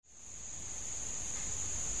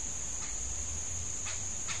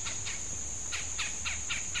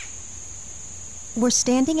We're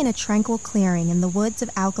standing in a tranquil clearing in the woods of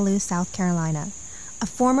Alkaloo, South Carolina, a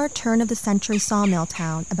former turn-of-the-century sawmill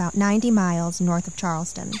town about 90 miles north of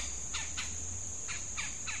Charleston.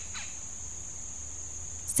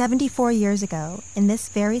 74 years ago, in this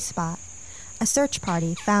very spot, a search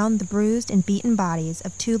party found the bruised and beaten bodies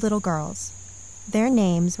of two little girls. Their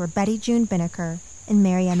names were Betty June Binnicker and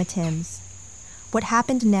Mary Emma Timms. What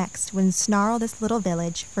happened next would snarl this little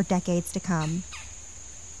village for decades to come.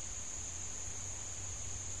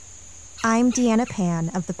 I'm Deanna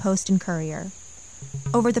Pan of the Post and Courier.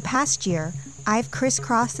 Over the past year, I've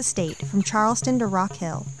crisscrossed the state from Charleston to Rock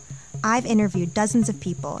Hill. I've interviewed dozens of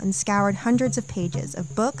people and scoured hundreds of pages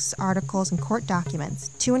of books, articles, and court documents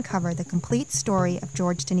to uncover the complete story of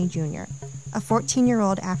George Stinney Jr., a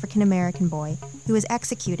 14-year-old African-American boy who was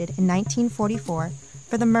executed in 1944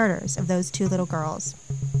 for the murders of those two little girls.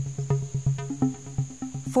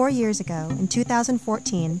 4 years ago, in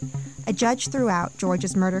 2014, a judge threw out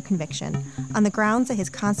George's murder conviction on the grounds that his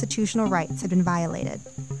constitutional rights had been violated.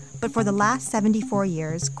 But for the last 74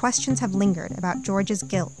 years, questions have lingered about George's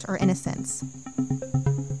guilt or innocence.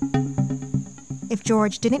 If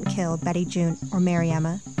George didn't kill Betty June or Mary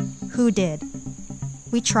Emma, who did?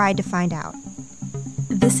 We tried to find out.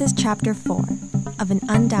 This is Chapter 4 of An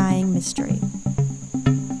Undying Mystery.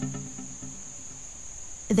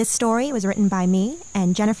 This story was written by me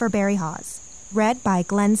and Jennifer Berry Hawes. Read by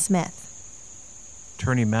Glenn Smith.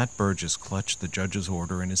 Attorney Matt Burgess clutched the judge's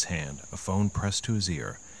order in his hand, a phone pressed to his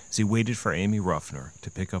ear, as he waited for Amy Ruffner to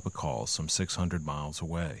pick up a call some 600 miles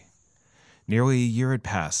away. Nearly a year had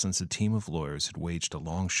passed since a team of lawyers had waged a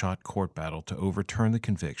long-shot court battle to overturn the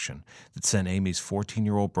conviction that sent Amy's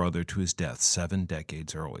 14-year-old brother to his death 7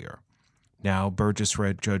 decades earlier. Now, Burgess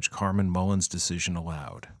read Judge Carmen Mullen's decision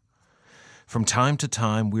aloud. From time to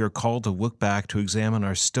time, we are called to look back to examine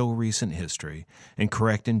our still recent history and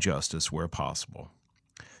correct injustice where possible.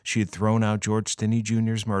 She had thrown out George Stinney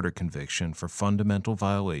Jr.'s murder conviction for fundamental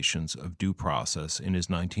violations of due process in his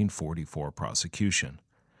 1944 prosecution.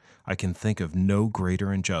 I can think of no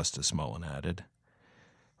greater injustice, Mullen added.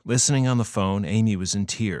 Listening on the phone, Amy was in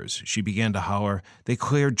tears. She began to holler, "They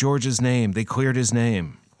cleared George's name! They cleared his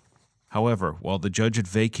name!" However, while the judge had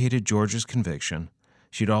vacated George's conviction,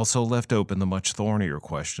 she'd also left open the much thornier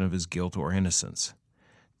question of his guilt or innocence.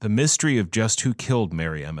 The mystery of just who killed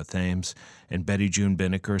Mary Emma Thames and Betty June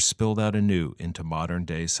Binnicker spilled out anew into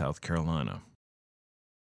modern-day South Carolina.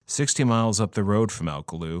 60 miles up the road from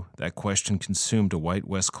Alkaloo, that question consumed a white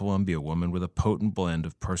West Columbia woman with a potent blend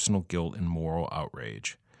of personal guilt and moral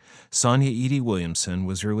outrage. Sonia Edie Williamson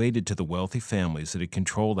was related to the wealthy families that had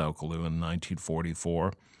controlled Alkaloo in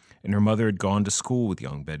 1944, and her mother had gone to school with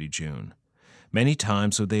young Betty June. Many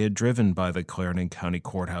times when they had driven by the Clarendon County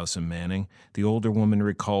Courthouse in Manning, the older woman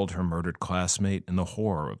recalled her murdered classmate and the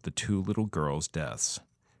horror of the two little girls' deaths.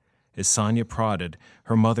 As Sonia prodded,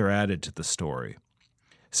 her mother added to the story.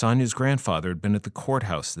 Sonia's grandfather had been at the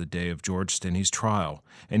courthouse the day of George Stinney's trial,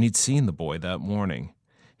 and he'd seen the boy that morning.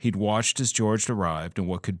 He'd watched as George arrived in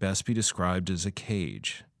what could best be described as a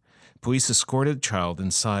cage. Police escorted the child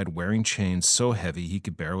inside wearing chains so heavy he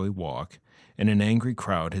could barely walk, and an angry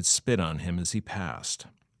crowd had spit on him as he passed.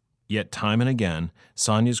 Yet time and again,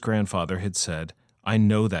 Sonia's grandfather had said, "I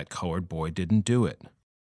know that colored boy didn't do it."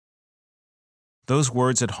 Those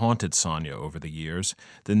words had haunted Sonia over the years.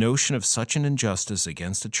 The notion of such an injustice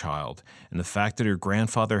against a child, and the fact that her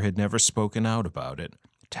grandfather had never spoken out about it,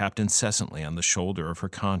 tapped incessantly on the shoulder of her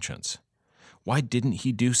conscience. Why didn't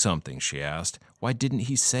he do something, she asked. Why didn't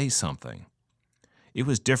he say something? It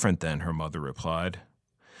was different then, her mother replied.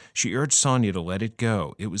 She urged Sonia to let it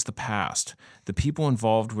go. It was the past. The people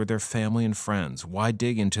involved were their family and friends. Why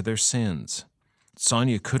dig into their sins?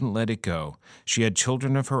 Sonia couldn't let it go. She had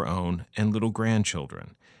children of her own and little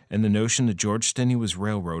grandchildren, and the notion that George Stinney was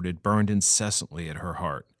railroaded burned incessantly at her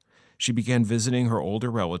heart. She began visiting her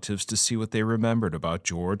older relatives to see what they remembered about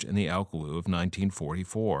George and the Alkaloo of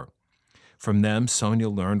 1944. From them, Sonia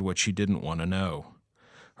learned what she didn't want to know.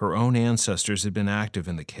 Her own ancestors had been active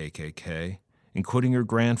in the KKK, including her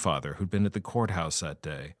grandfather, who'd been at the courthouse that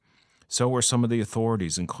day. So were some of the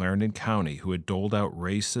authorities in Clarendon County who had doled out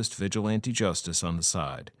racist vigilante justice on the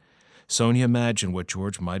side. Sonia imagined what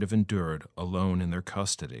George might have endured alone in their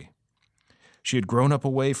custody. She had grown up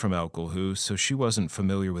away from Alkaloo, so she wasn't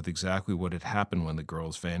familiar with exactly what had happened when the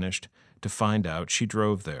girls vanished. To find out, she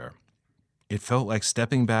drove there. It felt like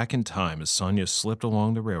stepping back in time as Sonia slipped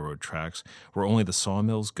along the railroad tracks where only the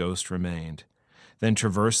sawmill's ghost remained, then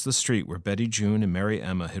traversed the street where Betty June and Mary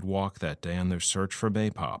Emma had walked that day on their search for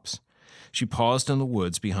maypops. She paused in the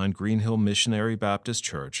woods behind Green Hill Missionary Baptist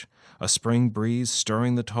Church, a spring breeze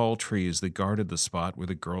stirring the tall trees that guarded the spot where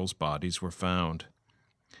the girls' bodies were found.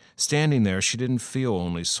 Standing there, she didn't feel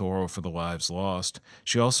only sorrow for the lives lost.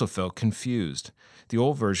 She also felt confused. The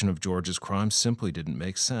old version of George's crime simply didn't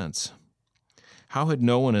make sense. How had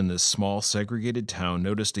no one in this small, segregated town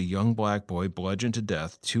noticed a young black boy bludgeon to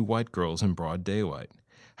death 2 white girls in broad daylight?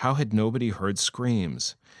 How had nobody heard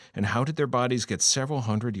screams? And how did their bodies get several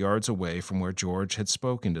hundred yards away from where George had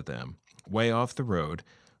spoken to them, way off the road,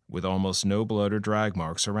 with almost no blood or drag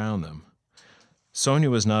marks around them? Sonia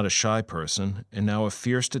was not a shy person, and now a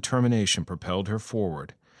fierce determination propelled her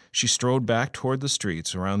forward. She strode back toward the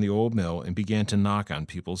streets around the old mill and began to knock on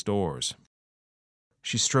people's doors.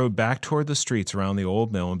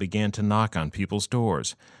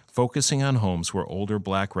 Focusing on homes where older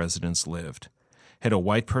black residents lived. Had a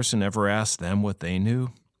white person ever asked them what they knew?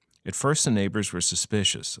 At first the neighbors were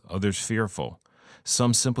suspicious, others fearful.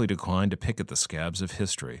 Some simply declined to pick at the scabs of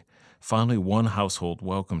history. Finally, one household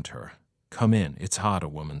welcomed her. "Come in, it's hot," a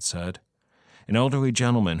woman said. An elderly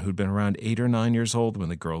gentleman who'd been around 8 or 9 years old when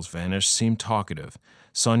the girls vanished seemed talkative.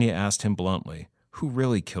 Sonia asked him bluntly, "Who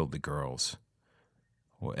really killed the girls?"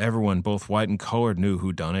 "Well, everyone, both white and colored, knew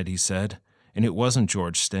who done it," he said. "And it wasn't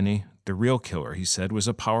George Stinney. The real killer," he said, "was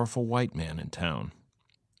a powerful white man in town."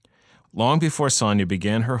 Long before Sonia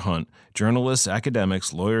began her hunt, journalists,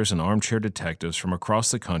 academics, lawyers, and armchair detectives from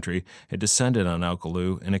across the country had descended on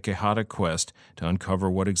Alkaloo in a chaotic quest to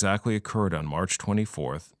uncover what exactly occurred on March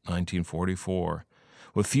 24, 1944.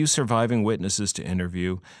 With few surviving witnesses to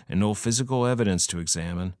interview and no physical evidence to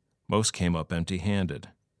examine, most came up empty-handed.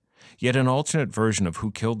 Yet an alternate version of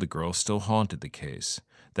who killed the girls still haunted the case.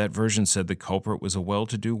 That version said the culprit was a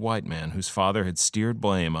well-to-do white man whose father had steered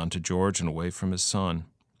blame onto George and away from his son.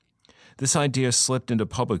 This idea slipped into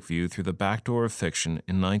public view through the back door of fiction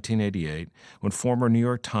in 1988 when former New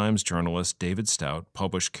York Times journalist David Stout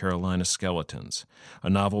published Carolina Skeletons, a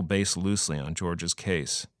novel based loosely on George's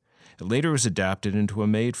case. It later was adapted into a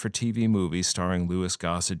made-for-TV movie starring Louis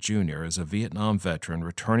Gossett Jr. as a Vietnam veteran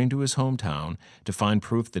returning to his hometown to find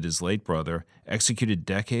proof that his late brother, executed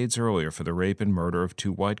decades earlier for the rape and murder of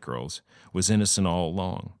 2 white girls, was innocent all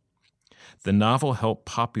along. The novel helped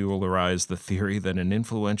popularize the theory that an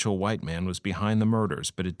influential white man was behind the murders,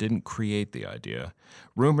 but it didn't create the idea.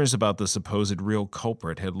 Rumors about the supposed real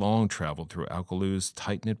culprit had long traveled through Alkaloo's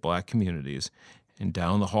tight-knit black communities and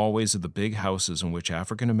down the hallways of the big houses in which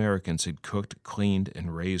African Americans had cooked, cleaned,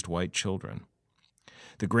 and raised white children.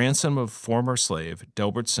 The grandson of a former slave,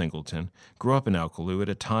 Delbert Singleton, grew up in Alkaloo at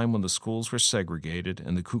a time when the schools were segregated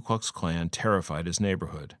and the Ku Klux Klan terrified his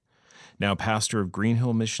neighborhood. Now pastor of Green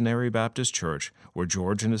Hill Missionary Baptist Church, where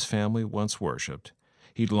George and his family once worshipped,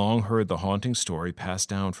 he'd long heard the haunting story passed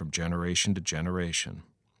down from generation to generation.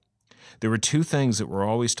 There were 2 things that were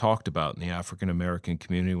always talked about in the African American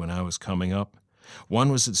community when I was coming up.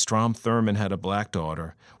 One was that Strom Thurmond had a black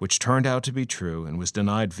daughter, which turned out to be true and was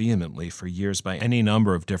denied vehemently for years by any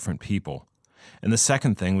number of different people. And the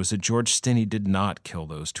second thing was that George Stinney did not kill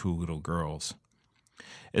those 2 little girls.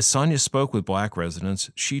 As Sonia spoke with black residents,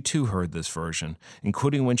 she too heard this version,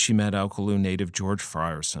 including when she met Alkaloo native George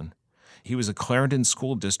Frierson. He was a Clarendon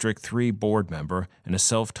School District 3 board member and a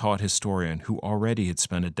self-taught historian who already had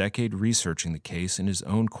spent a decade researching the case in his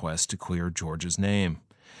own quest to clear George's name.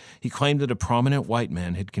 He claimed that a prominent white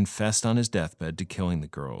man had confessed on his deathbed to killing the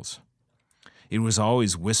girls. "It was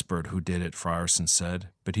always whispered who did it," Frierson said,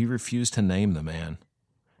 but he refused to name the man.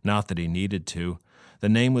 Not that he needed to. The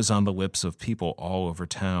name was on the lips of people all over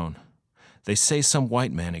town. "They say some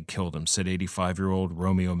white man had killed him," said 85-year-old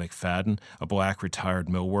Romeo McFadden, a black retired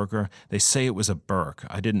mill worker. "They say it was a Burke.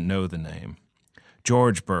 I didn't know the name."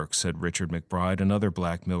 "George Burke," said Richard McBride, another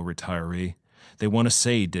black mill retiree. "They want to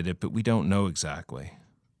say he did it, but we don't know exactly."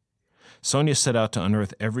 Sonia set out to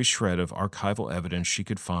unearth every shred of archival evidence she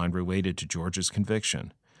could find related to George's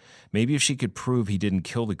conviction. Maybe if she could prove he didn't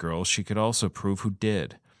kill the girls, she could also prove who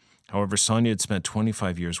did. However, Sonia had spent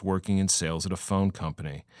 25 years working in sales at a phone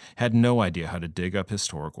company, had no idea how to dig up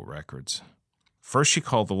historical records. First, she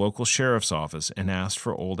called the local sheriff's office and asked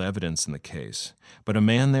for old evidence in the case, but a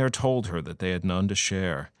man there told her that they had none to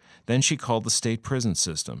share. Then she called the state prison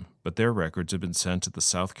system, but their records had been sent to the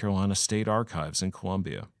South Carolina State Archives in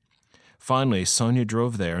Columbia. Finally, Sonia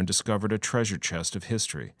drove there and discovered a treasure chest of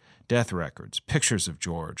history, death records, pictures of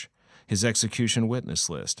George, his execution witness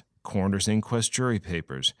list, coroner's inquest jury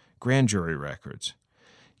papers, grand jury records.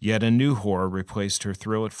 Yet a new horror replaced her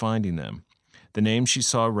thrill at finding them. The name she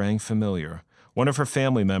saw rang familiar. One of her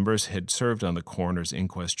family members had served on the coroner's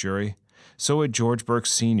inquest jury. So had George Burke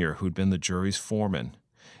Sr., who'd been the jury's foreman.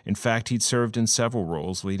 In fact, he'd served in several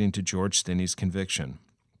roles leading to George Stinney's conviction.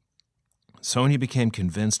 Sonia became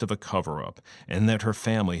convinced of a cover-up and that her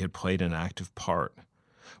family had played an active part.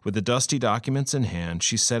 With the dusty documents in hand,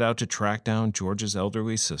 she set out to track down George's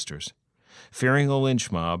elderly sisters. Fearing a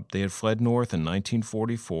lynch mob, they had fled north in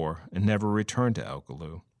 1944 and never returned to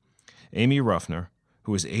Alcaloo. Amy Ruffner,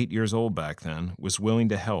 who was 8 years old back then, was willing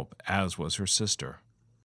to help, as was her sister.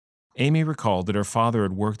 Amy recalled that her father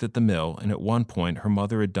had worked at the mill, and at one point her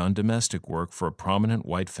mother had done domestic work for a prominent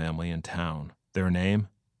white family in town. Their name?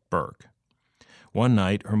 Burke. One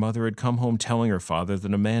night, her mother had come home telling her father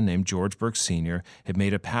that a man named George Burke Sr. had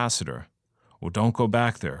made a pass at her. "Well, don't go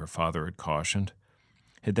back there," her father had cautioned.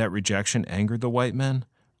 Had that rejection angered the white men?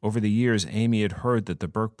 Over the years, Amy had heard that the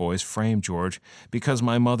Burke boys framed George because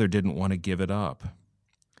my mother didn't want to give it up.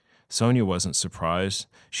 Sonia wasn't surprised.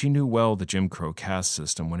 She knew well the Jim Crow caste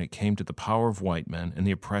system when it came to the power of white men and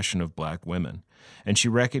the oppression of black women, and she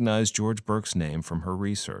recognized George Burke's name from her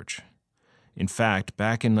research. In fact,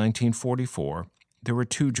 back in 1944, there were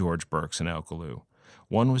two George Burkes in Alcaloo.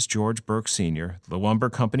 One was George Burke Sr., the lumber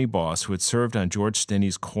company boss who had served on George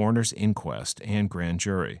Stinney's coroner's inquest and grand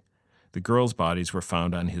jury. The girls' bodies were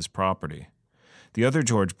found on his property. The other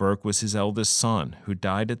George Burke was his eldest son, who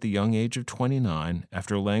died at the young age of 29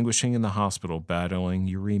 after languishing in the hospital battling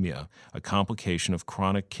uremia, a complication of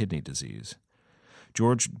chronic kidney disease.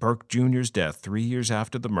 George Burke Jr.'s death 3 years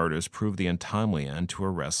after the murders proved the untimely end to a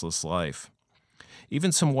restless life.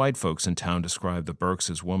 Even some white folks in town described the Burkes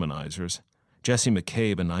as womanizers. Jessie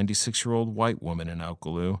McCabe, a 96-year-old white woman in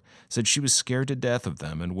Alcaloo, said she was scared to death of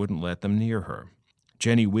them and wouldn't let them near her.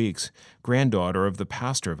 Jenny Weeks, granddaughter of the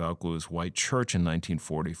pastor of Alcaloo's White Church in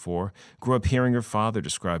 1944, grew up hearing her father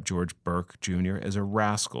describe George Burke Jr. as a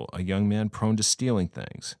rascal, a young man prone to stealing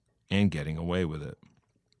things and getting away with it.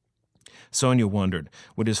 Sonia wondered,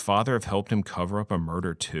 would his father have helped him cover up a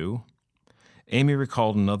murder too? Amy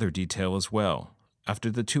recalled another detail as well. After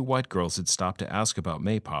the two white girls had stopped to ask about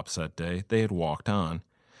Maypops that day, they had walked on.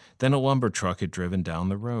 Then a lumber truck had driven down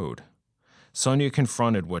the road. Sonia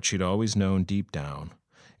confronted what she'd always known deep down.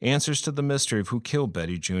 Answers to the mystery of who killed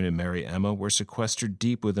Betty June and Mary Emma were sequestered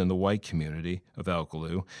deep within the white community of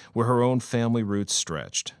Alcaloo, where her own family roots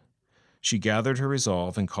stretched. She gathered her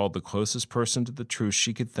resolve and called the closest person to the truth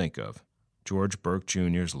she could think of, George Burke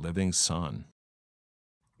Jr.'s living son.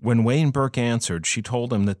 When Wayne Burke answered, she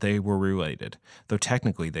told him that they were related, though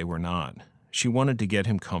technically they were not. She wanted to get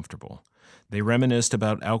him comfortable. They reminisced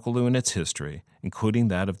about Alcaloo and its history, including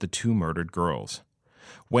that of the two murdered girls.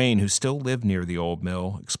 Wayne, who still lived near the old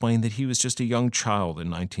mill, explained that he was just a young child in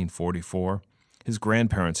 1944. His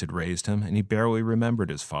grandparents had raised him, and he barely remembered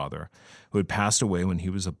his father, who had passed away when he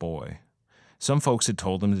was a boy. Some folks had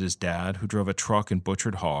told him that his dad, who drove a truck and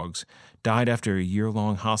butchered hogs, died after a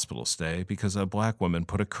year-long hospital stay because a black woman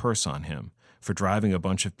put a curse on him for driving a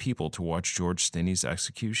bunch of people to watch George Stinney's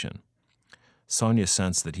execution. Sonia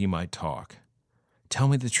sensed that he might talk. "Tell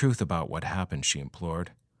me the truth about what happened," she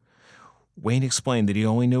implored. Wayne explained that he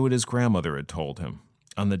only knew what his grandmother had told him.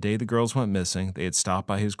 On the day the girls went missing, they had stopped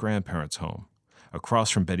by his grandparents' home, across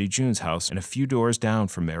from Betty June's house and a few doors down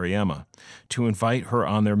from Mary Emma, to invite her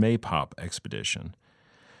on their Maypop expedition.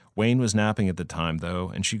 Wayne was napping at the time, though,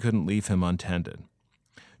 and she couldn't leave him untended.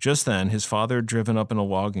 Just then, his father had driven up in a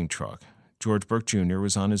logging truck. George Burke Jr.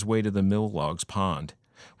 was on his way to the Mill Logs Pond,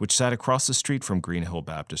 which sat across the street from Green Hill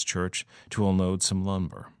Baptist Church, to unload some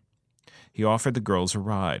lumber. He offered the girls a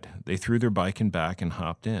ride. They threw their bike in back and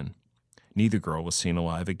hopped in. Neither girl was seen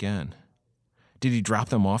alive again. "Did he drop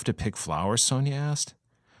them off to pick flowers?" Sonia asked.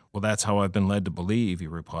 "Well, that's how I've been led to believe," he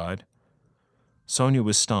replied. Sonia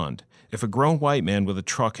was stunned. If a grown white man with a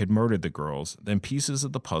truck had murdered the girls, then pieces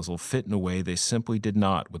of the puzzle fit in a way they simply did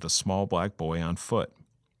not with a small black boy on foot.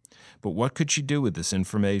 But what could she do with this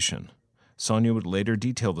information? Sonia would later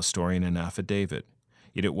detail the story in an affidavit.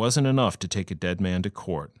 Yet it wasn't enough to take a dead man to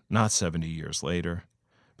court, not 70 years later.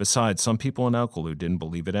 Besides, some people in Alcaloo didn't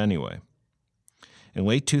believe it anyway. In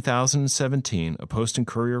late 2017, a Post and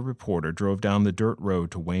Courier reporter drove down the dirt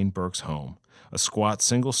road to Wayne Burke's home, a squat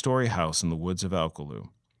single-story house in the woods of Alcaloo.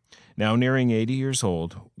 Now nearing 80 years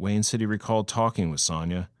old, Wayne said he recalled talking with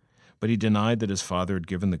Sonia, but he denied that his father had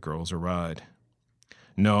given the girls a ride.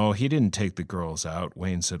 "No, he didn't take the girls out,"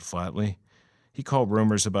 Wayne said flatly. He called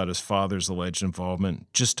rumors about his father's alleged involvement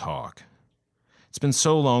just talk. "It's been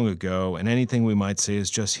so long ago, and anything we might say is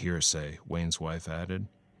just hearsay," Wayne's wife added.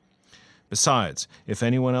 Besides, if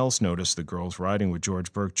anyone else noticed the girls riding with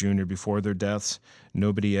George Burke Jr. before their deaths,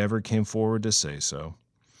 nobody ever came forward to say so.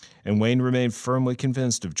 And Wayne remained firmly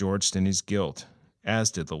convinced of George Stinney's guilt,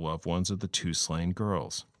 as did the loved ones of the two slain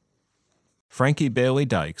girls. Frankie Bailey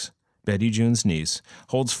Dykes, Betty June's niece,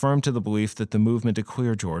 holds firm to the belief that the movement to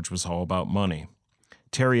clear George was all about money.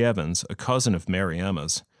 Terry Evans, a cousin of Mary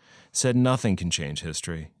Emma's, said nothing can change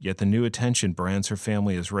history, yet the new attention brands her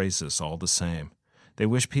family as racist all the same. They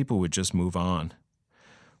wish people would just move on.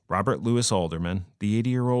 Robert Louis Alderman, the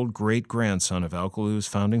 80-year-old great-grandson of Alkaloo's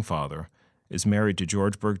founding father, is married to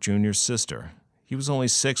George Burke Jr.'s sister. He was only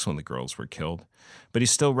 6 when the girls were killed, but he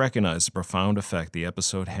still recognized the profound effect the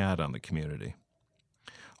episode had on the community.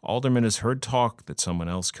 Alderman has heard talk that someone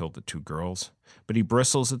else killed the 2 girls, but he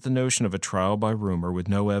bristles at the notion of a trial by rumor with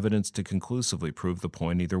no evidence to conclusively prove the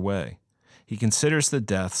point either way. He considers the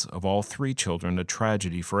deaths of all 3 children a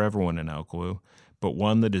tragedy for everyone in Alkaloo, but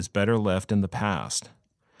one that is better left in the past.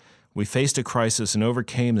 We faced a crisis and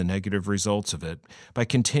overcame the negative results of it by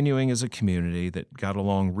continuing as a community that got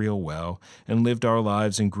along real well and lived our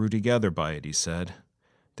lives and grew together by it, he said.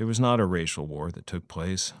 There was not a racial war that took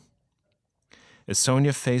place. As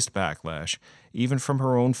Sonia faced backlash, even from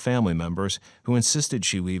her own family members who insisted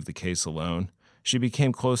she leave the case alone, she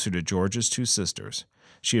became closer to George's 2 sisters.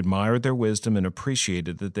 She admired their wisdom and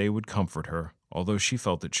appreciated that they would comfort her, although she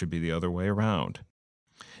felt it should be the other way around.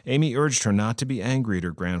 Amy urged her not to be angry at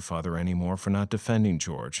her grandfather anymore for not defending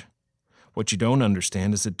George. What you don't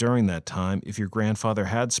understand is that during that time, if your grandfather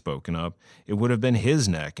had spoken up, it would have been his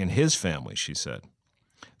neck and his family, she said.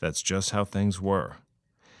 That's just how things were.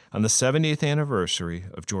 On the 70th anniversary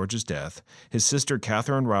of George's death, his sister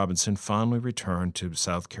Catherine Robinson fondly returned to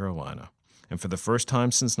South Carolina, and for the first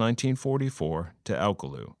time since 1944, to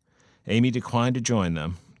Alkaloo. Amy declined to join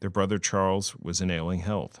them. Their brother Charles was in ailing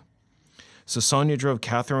health. So Sonia drove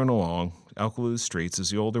Catherine along Alkaloo's streets as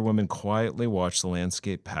the older woman quietly watched the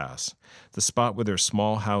landscape pass, the spot where their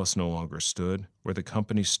small house no longer stood, where the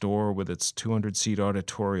company store with its 200-seat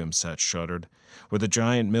auditorium sat shuttered, where the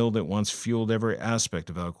giant mill that once fueled every aspect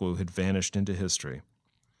of Alkaloo had vanished into history.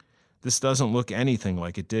 This doesn't look anything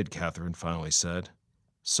like it did, Catherine finally said.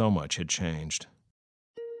 So much had changed.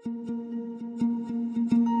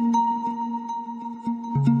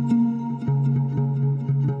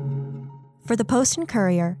 For the Post and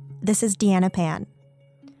Courier, this is Deanna Pan.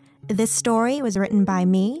 This story was written by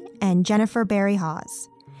me and Jennifer Barry Hawes.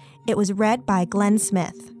 It was read by Glenn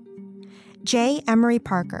Smith. J. Emery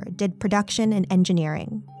Parker did production and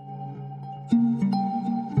engineering.